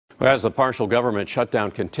As the partial government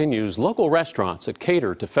shutdown continues, local restaurants that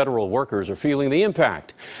cater to federal workers are feeling the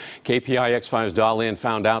impact. KPIX5's Dahlin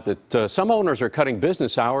found out that some owners are cutting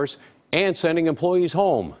business hours and sending employees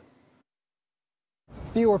home.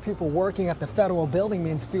 Fewer people working at the federal building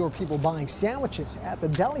means fewer people buying sandwiches at the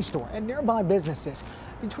deli store and nearby businesses.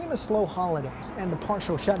 Between the slow holidays and the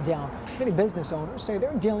partial shutdown, many business owners say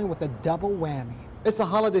they're dealing with a double whammy. It's a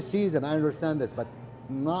holiday season, I understand this, but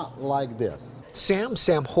not like this. Sam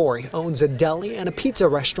Hori owns a deli and a pizza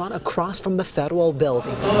restaurant across from the federal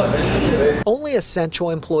building. Only essential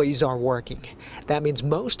employees are working. That means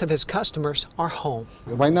most of his customers are home.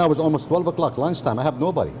 Right now it's almost 12 o'clock, lunchtime. I have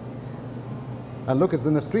nobody. And look, it's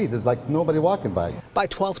in the street. There's like nobody walking by. By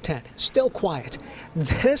 12:10, still quiet.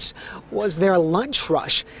 This was their lunch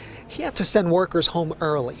rush. He had to send workers home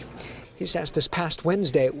early. He says this past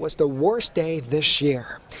Wednesday was the worst day this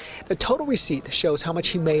year. The total receipt shows how much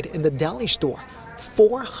he made in the deli store,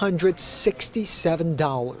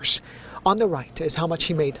 $467. On the right is how much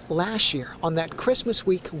he made last year on that Christmas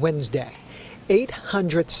week Wednesday,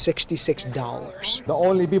 $866. The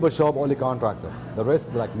only people show up, only contractor. The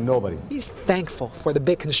rest, like nobody. He's thankful for the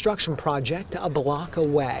big construction project a block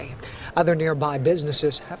away. Other nearby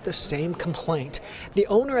businesses have the same complaint. The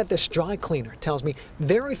owner at this dry cleaner tells me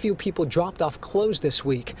very few people dropped off clothes this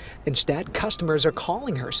week. Instead, customers are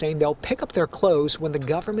calling her saying they'll pick up their clothes when the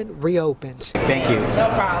government reopens. Thank you. No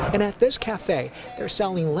problem. And at this cafe, they're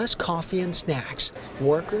selling less coffee and snacks.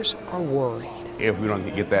 Workers are worried. If we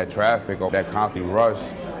don't get that traffic or that constant rush,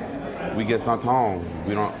 we get sent home.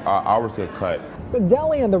 Our hours get cut. The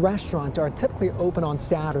deli and the restaurant are typically open on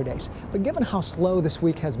Saturdays, but given how slow this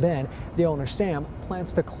week has been, the owner Sam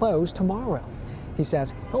plans to close tomorrow. He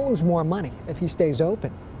says he'll lose more money if he stays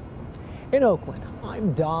open. In Oakland,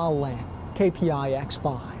 I'm Dahlin,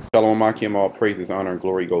 KPIX5. Shalom Makim, all praises, honor, and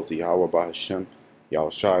glory goes to Yahweh by Hashem,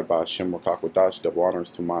 Yahushai by Hashem, Wakakwadash, double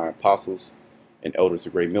honors to my apostles and elders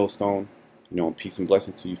of Great Millstone. And peace and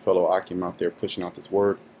blessing to you fellow Akim out there pushing out this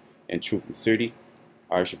word and truth and sincerity.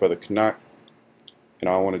 I am your brother Kanak, and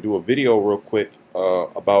I want to do a video real quick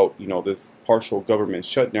about this partial government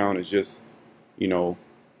shutdown is just it's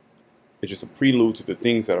just a prelude to the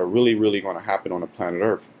things that are really going to happen on the planet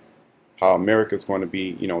Earth. How America is going to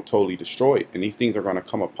be totally destroyed, and these things are going to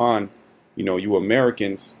come upon you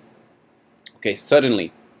Americans. Okay,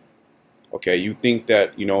 suddenly. Okay, you think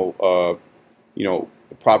that the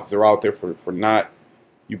prophets are out there for not.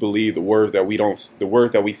 You believe the words that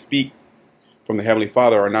we speak from the Heavenly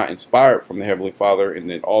Father are not inspired from the Heavenly Father, and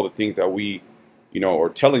then all the things that we are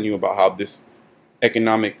telling you about how this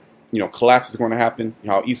economic collapse is going to happen,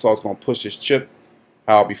 how Esau is going to push his chip,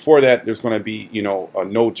 how before that there's going to be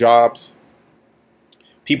no jobs,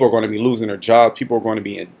 people are going to be losing their jobs, people are going to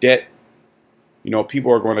be in debt,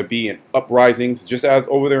 people are going to be in uprisings, just as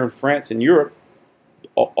over there in France and Europe.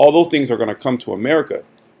 All those things are going to come to America,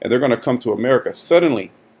 and they're going to come to America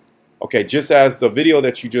suddenly. Okay, just as the video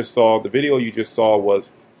you just saw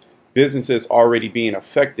was businesses already being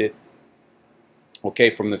affected, okay,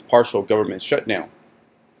 from this partial government shutdown.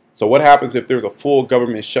 So what happens if there's a full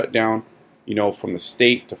government shutdown, from the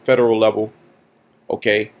state to federal level,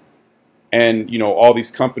 okay, and all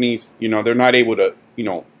these companies, they're not able to,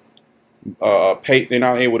 they're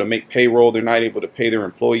not able to make payroll, they're not able to pay their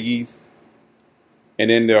employees. And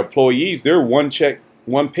then the employees, they're one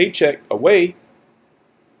paycheck away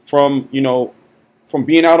from, from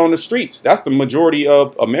being out on the streets. That's the majority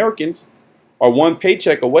of Americans are one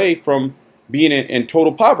paycheck away from being in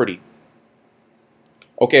total poverty.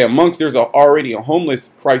 Okay, there's already a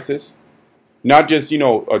homeless crisis, not just,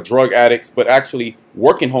 drug addicts, but actually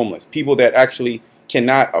working homeless, people that actually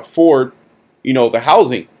cannot afford, the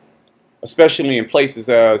housing, especially in places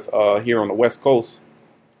as here on the West Coast.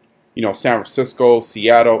 San Francisco,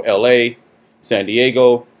 Seattle, LA, San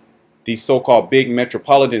Diego, these so-called big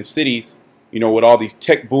metropolitan cities, with all these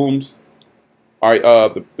tech booms. All right,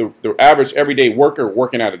 the average everyday worker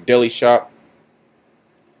working at a deli shop,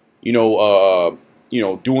 doing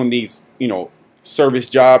these, service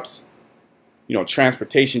jobs,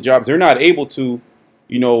 transportation jobs, they're not able to,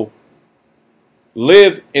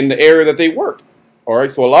 live in the area that they work. All right,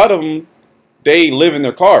 so a lot of them, they live in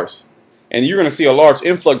their cars. And you're going to see a large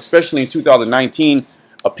influx, especially in 2019,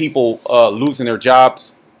 of people losing their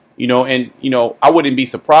jobs, and I wouldn't be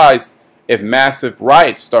surprised if massive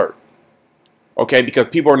riots start, okay, because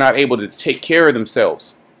people are not able to take care of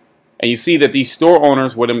themselves. And you see that these store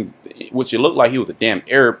owners, which it looked like he was a damn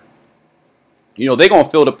Arab, they're going to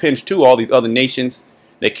feel the pinch too, all these other nations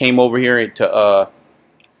that came over here to,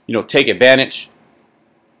 take advantage,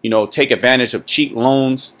 take advantage of cheap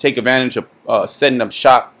loans, take advantage of setting up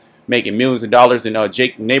shop making millions of dollars in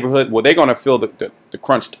Jake neighborhood, well, they're going to feel the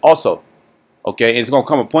crunch also. Okay, and it's going to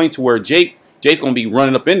come a point to where Jake's going to be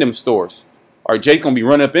running up in them stores. Or Jake's going to be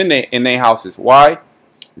running up in their houses. Why?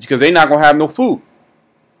 Because they're not going to have no food.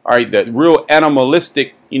 All right, the real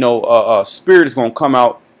animalistic, spirit is going to come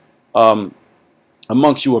out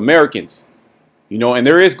amongst you Americans. And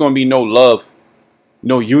there is going to be no love,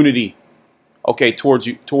 no unity, okay, towards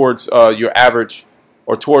your average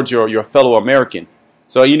or towards your fellow American.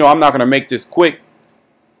 So, I'm not going to make this quick.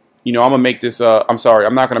 I'm going to make this, I'm sorry,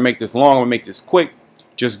 I'm not going to make this long. I'm going to make this quick.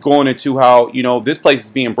 Just going into how, this place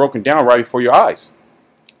is being broken down right before your eyes.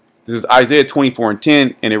 This is Isaiah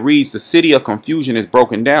 24:10, and it reads, the city of confusion is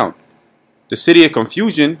broken down. The city of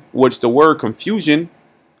confusion, which the word confusion,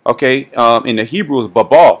 okay, in the Hebrew is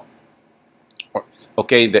Babal.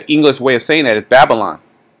 Okay, the English way of saying that is Babylon.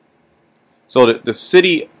 So the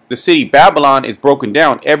city Babylon is broken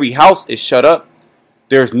down. Every house is shut up.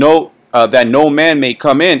 There's no that no man may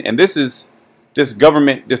come in, and this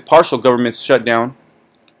partial government shutdown.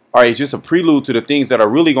 All right, it's just a prelude to the things that are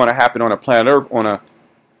really going to happen on the planet Earth on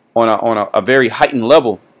a very heightened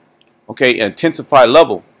level, okay, intensified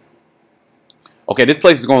level. Okay, this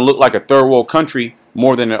place is going to look like a third world country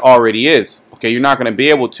more than it already is. Okay, you're not going to be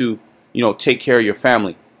able to, take care of your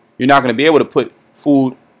family. You're not going to be able to put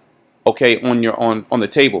food, okay, on the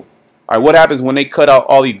table. All right, what happens when they cut out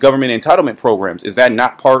all these government entitlement programs? Is that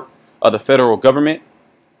not part of the federal government?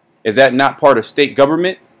 Is that not part of state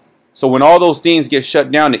government? So when all those things get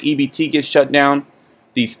shut down, the EBT gets shut down,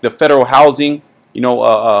 the federal housing,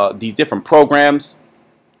 these different programs,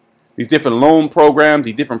 these different loan programs,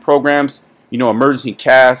 these different programs, emergency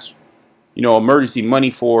cash, emergency money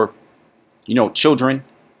for, children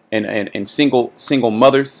and single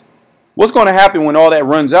mothers. What's going to happen when all that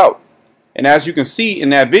runs out? And as you can see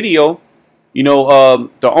in that video,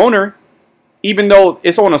 the owner, even though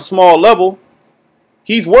it's on a small level,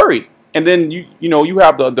 he's worried. And then you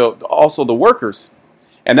have also the workers,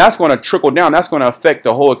 and that's going to trickle down. That's going to affect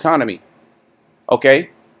the whole economy. Okay,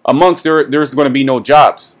 amongst there's going to be no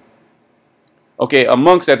jobs. Okay,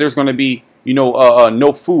 amongst that there's going to be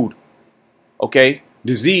no food. Okay,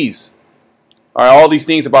 disease. All right, all these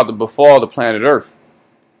things about to befall the planet Earth.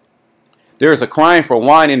 There is a crying for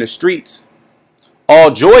wine in the streets.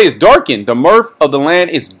 All joy is darkened. The mirth of the land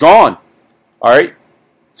is gone. All right,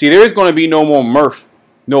 see, there is going to be no more mirth,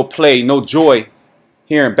 no play, no joy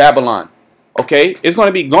here in Babylon. Okay, it's going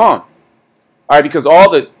to be gone. All right, because all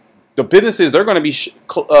the businesses, they're going to be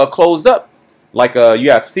closed up. Like you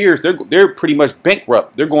have Sears, they're pretty much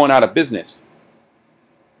bankrupt. They're going out of business.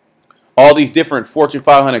 All these different Fortune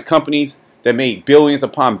 500 companies that made billions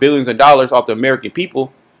upon billions of dollars off the American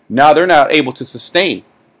people, now they're not able to sustain.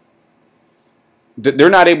 They're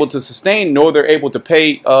not able to sustain, nor they're able to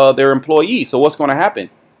pay their employees. So what's going to happen?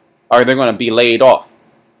 Are they going to be laid off?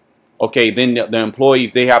 Okay, then the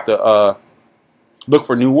employees, they have to look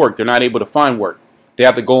for new work. They're not able to find work. They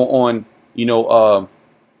have to go on,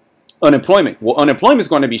 unemployment. Well, unemployment is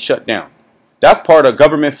going to be shut down. That's part of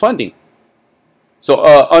government funding. So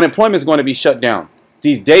unemployment is going to be shut down.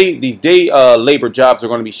 These day labor jobs are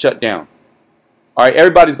going to be shut down. All right,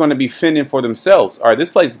 everybody's going to be fending for themselves. All right, this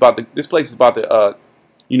place is about to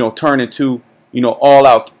turn into all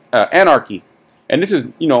out anarchy. And this is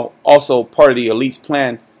also part of the elite's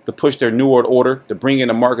plan to push their New World Order, to bring in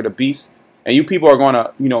the market of beasts. And you people are going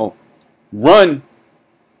to run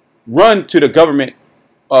to the government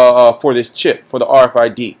for this chip, for the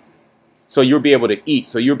RFID, so you'll be able to eat,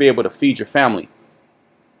 so you'll be able to feed your family,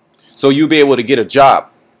 so you'll be able to get a job.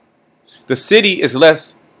 The city is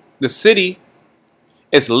left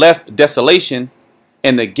desolation,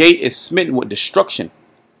 and the gate is smitten with destruction.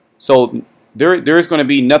 So there is going to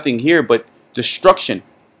be nothing here but destruction.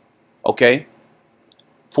 Okay,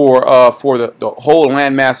 for the whole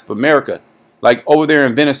landmass of America. Like over there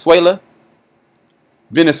in Venezuela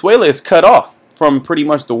is cut off from pretty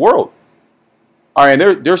much the world. All right,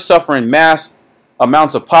 they're suffering mass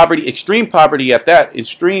amounts of poverty, extreme poverty at that.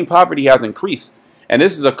 Extreme poverty has increased, and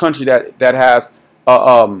this is a country that has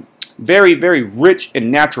very, very rich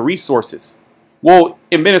in natural resources. Well,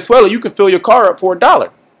 in Venezuela, you can fill your car up for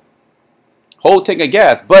 $1, whole tank of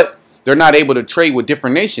gas, but they're not able to trade with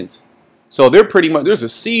different nations. So they're pretty much, there's a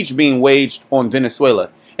siege being waged on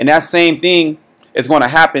Venezuela, and that same thing is going to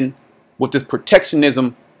happen with this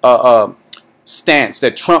protectionism stance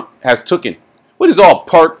that Trump has taken, which is all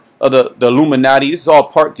part of the Illuminati. This is all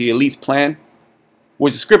part of the elite's plan,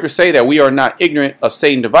 which the scriptures say that we are not ignorant of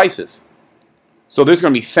Satan's devices. So there's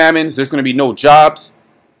going to be famines. There's going to be no jobs.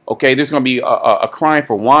 Okay, there's going to be a crying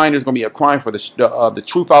for wine. There's going to be a crying for the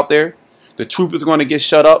truth out there. The truth is going to get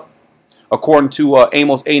shut up. according to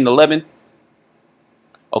Amos 8 and 11.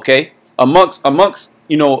 Okay, amongst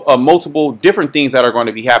multiple different things that are going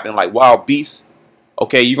to be happening, like wild beasts.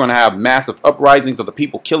 Okay, you're going to have massive uprisings of the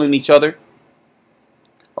people killing each other.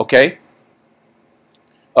 Okay,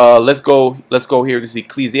 let's go here. This is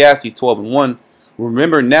Ecclesiastes 12 and 1.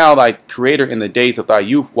 Remember now thy Creator in the days of thy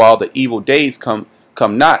youth, while the evil days come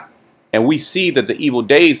not. And we see that the evil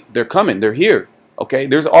days, they're coming, they're here. Okay,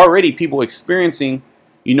 there's already people experiencing,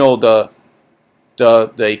 the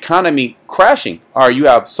economy crashing. All right, you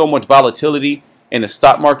have so much volatility in the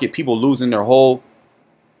stock market, people losing their whole,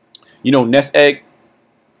 nest egg.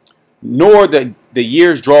 Nor the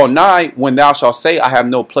years draw nigh when thou shalt say, I have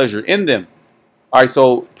no pleasure in them. All right,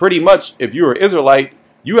 so pretty much if you're an Israelite,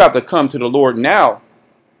 you have to come to the Lord now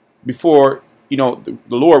before, the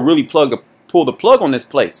Lord really pull the plug on this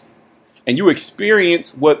place. And you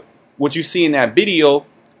experience what you see in that video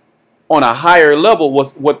on a higher level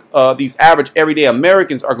was what these average everyday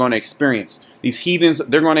Americans are going to experience. These heathens,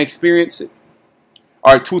 they're going to experience it.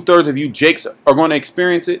 All right, 2/3 of you Jakes are going to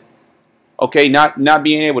experience it. Okay, not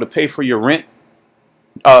being able to pay for your rent,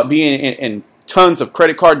 being in tons of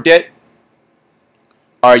credit card debt.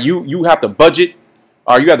 All right, you have to budget.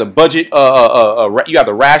 Or you have to budget. You have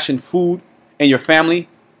to ration food in your family.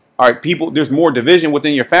 All right, people. There's more division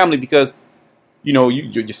within your family because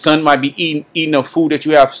your son might be eating the food that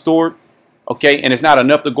you have stored. Okay, and it's not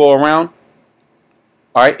enough to go around.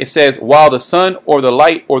 All right, it says, while the sun or the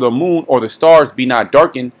light or the moon or the stars be not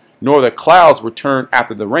darkened, nor the clouds return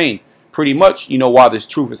after the rain. Pretty much, why this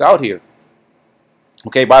truth is out here.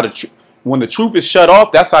 Okay, when the truth is shut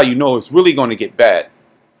off, that's how you know it's really going to get bad.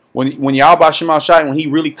 When Yahweh Shema Shai, when he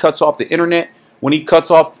really cuts off the internet, when he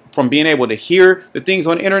cuts off from being able to hear the things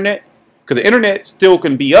on the internet, because the internet still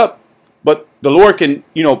can be up, but the Lord can,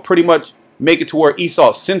 pretty much make it to where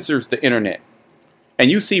Esau censors the internet.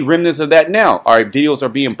 And you see remnants of that now. All right, videos are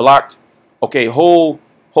being blocked. Okay, whole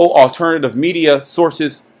alternative media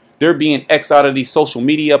sources, they're being X'd out of these social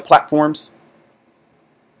media platforms.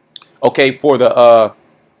 Okay, for the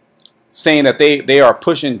saying that they are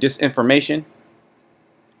pushing disinformation.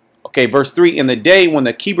 Okay, verse 3, in the day when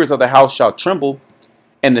the keepers of the house shall tremble,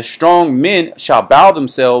 and the strong men shall bow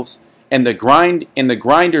themselves, and the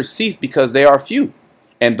grinders cease because they are few,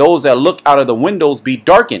 and those that look out of the windows be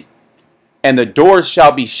darkened, and the doors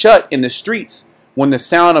shall be shut in the streets when the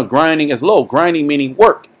sound of grinding is low. Grinding meaning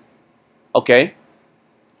work. Okay,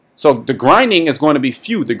 so the grinding is going to be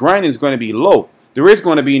few. The grinding is going to be low. There is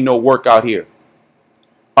going to be no work out here.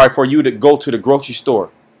 All right, for you to go to the grocery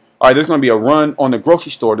store. All right, there's going to be a run on the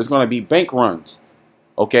grocery store. There's going to be bank runs.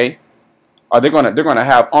 Okay, they're going to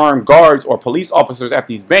have armed guards or police officers at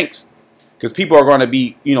these banks because people are going to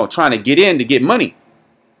be trying to get in to get money,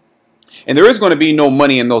 and there is going to be no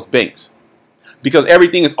money in those banks because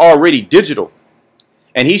everything is already digital.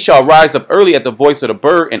 And he shall rise up early at the voice of the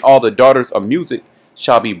bird, and all the daughters of music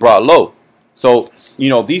shall be brought low. So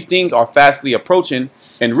these things are fastly approaching,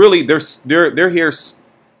 and really they're here.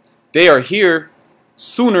 They are here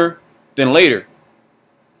sooner than later.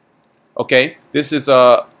 Okay, this is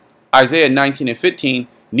Isaiah 19 and 15.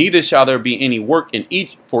 Neither shall there be any work in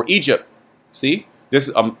for Egypt. See, this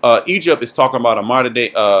Egypt is talking about a modern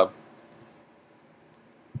day.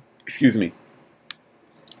 Excuse me.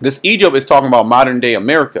 This Egypt is talking about modern day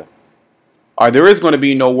America. All right, there is going to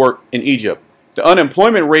be no work in Egypt. The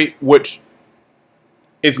unemployment rate, which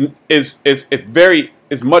is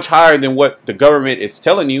much higher than what the government is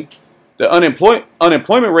telling you. The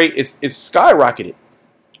unemployment rate is skyrocketed.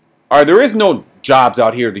 All right, there is no jobs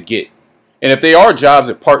out here to get. And if they are jobs,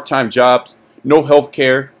 they're part-time jobs, no health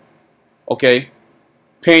care, okay,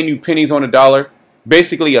 paying you pennies on a dollar,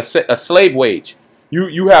 basically a slave wage.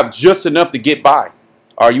 You have just enough to get by.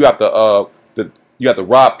 Or you have to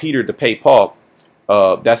rob Peter to pay Paul.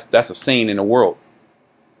 That's a saying in the world.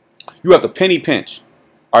 You have to penny pinch,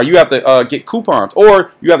 or you have to get coupons,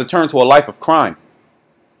 or you have to turn to a life of crime,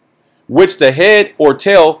 which the head or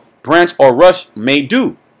tail, branch or rush may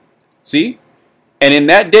do. See? And in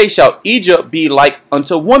that day shall Egypt be like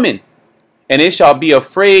unto woman, and it shall be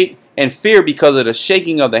afraid and fear because of the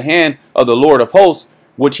shaking of the hand of the Lord of hosts,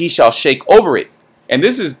 which he shall shake over it. And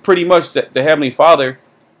this is pretty much the Heavenly Father,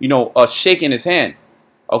 shaking his hand.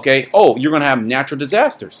 Okay. Oh, you're going to have natural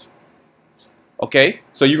disasters. Okay.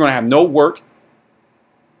 So you're going to have no work.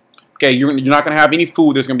 Okay. You're not going to have any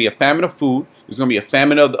food. There's going to be a famine of food. There's going to be a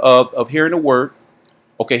famine of hearing the word.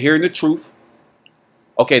 Okay. Hearing the truth.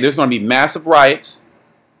 Okay. There's going to be massive riots.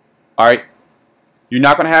 All right. You're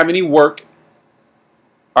not going to have any work.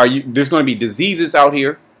 There's going to be diseases out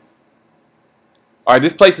here. All right.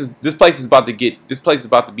 This place is about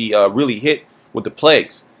to be really hit with the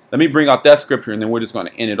plagues. let me bring out that scripture, and then we're just going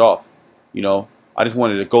to end it off. You know, I just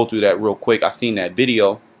wanted to go through that real quick. I seen that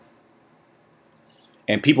video,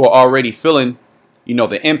 and people are already feeling, you know,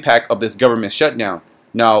 the impact of this government shutdown.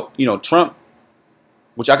 Now, you know, Trump,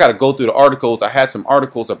 which I got to go through the articles. I had some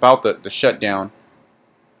articles about the shutdown.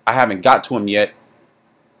 I haven't got to them yet.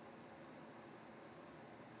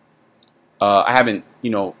 I haven't, you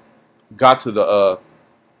know, got to the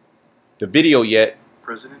video yet.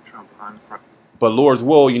 President Trump on Friday. But Lord's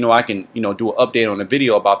will, you know, I can, you know, do an update on the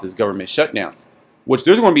video about this government shutdown, which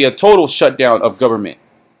there's going to be a total shutdown of government.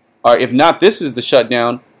 If not, this is the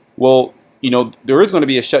shutdown. Well, you know, there is going to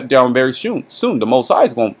be a shutdown very soon. The Most High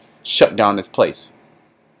is going to shut down this place.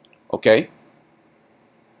 Okay.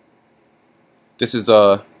 This is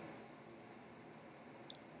 2nd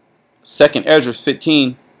Ezra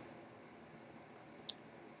 15.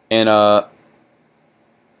 And I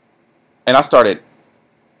started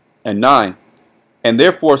at 9. And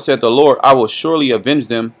therefore said the Lord, I will surely avenge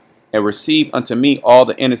them and receive unto me all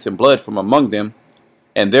the innocent blood from among them.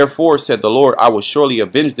 And therefore said the Lord, I will surely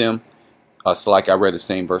avenge them. So like I read the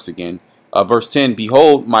same verse again. Verse 10,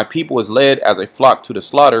 behold, my people is led as a flock to the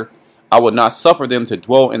slaughter. I will not suffer them to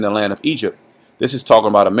dwell in the land of Egypt. This is talking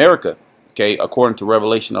about America, okay, according to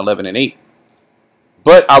Revelation 11 and 8.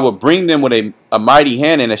 But I will bring them with a mighty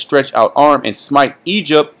hand and a stretched out arm, and smite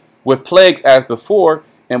Egypt with plagues as before,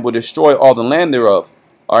 and will destroy all the land thereof.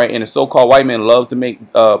 All right, and the so-called white man loves to make,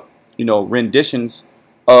 you know, renditions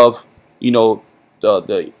of, you know,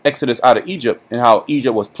 the exodus out of Egypt and how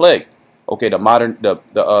Egypt was plagued. Okay,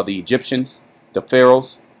 the Egyptians, the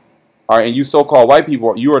pharaohs. All right, and you so-called white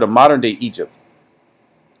people, you are the modern day Egypt.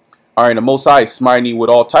 All right, the Most High is smiting you with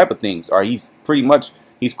all type of things. All right, he's pretty much,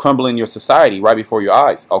 he's crumbling your society right before your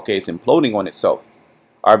eyes. Okay, it's imploding on itself.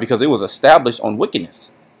 All right, because it was established on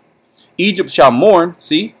wickedness. Egypt shall mourn,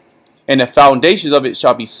 see, and the foundations of it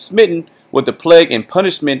shall be smitten with the plague and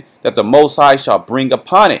punishment that the Most High shall bring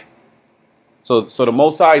upon it. So the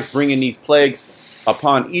Most High is bringing these plagues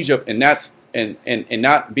upon Egypt, and that's and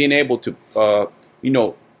not being able to you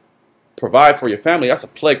know, provide for your family. That's a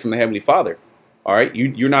plague from the Heavenly Father. All right,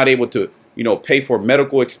 you're not able to, you know, pay for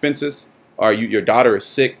medical expenses. Or your daughter is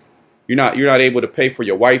sick. You're not able to pay for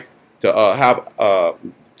your wife to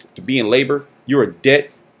to be in labor. You're in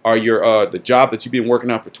debt. Or your the job that you've been working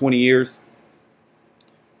on for 20 years.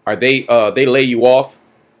 Are they lay you off?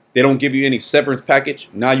 They don't give you any severance package.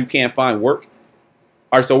 Now you can't find work.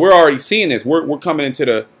 All right, so we're already seeing this. We're coming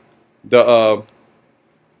into the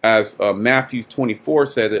as Matthew 24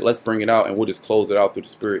 says it. Let's bring it out, and we'll just close it out through the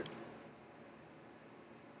Spirit.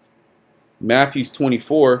 Matthew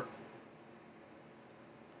 24,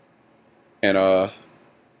 and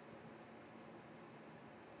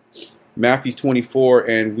Matthew 24,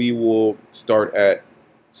 and we will start at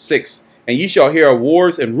 6. And ye shall hear of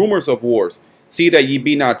wars and rumors of wars. See that ye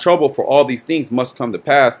be not troubled, for all these things must come to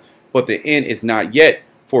pass, but the end is not yet.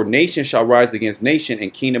 For nation shall rise against nation,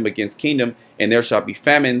 and kingdom against kingdom, and there shall be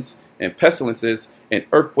famines and pestilences and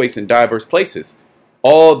earthquakes in divers places.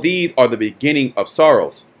 All these are the beginning of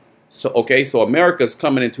sorrows. So okay, so America's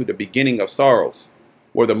coming into the beginning of sorrows,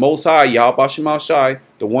 where the Most High, Yahweh Shema Shai,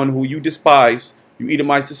 the one who you despise, you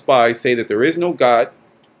Edomites despise, say that there is no God.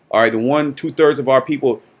 All right, the 2/3 of our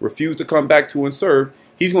people refuse to come back to and serve.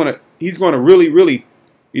 He's gonna really,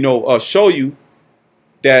 you know, show you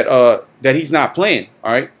that that he's not playing.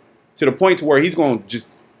 All right, to the point to where he's gonna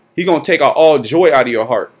take out all joy out of your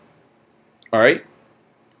heart. All right.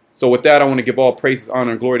 So with that, I want to give all praises,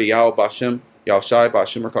 honor, and glory to Yahweh Bashem, Yahushai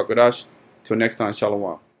Bashem Rakakodash. Till next time,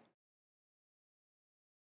 Shalom.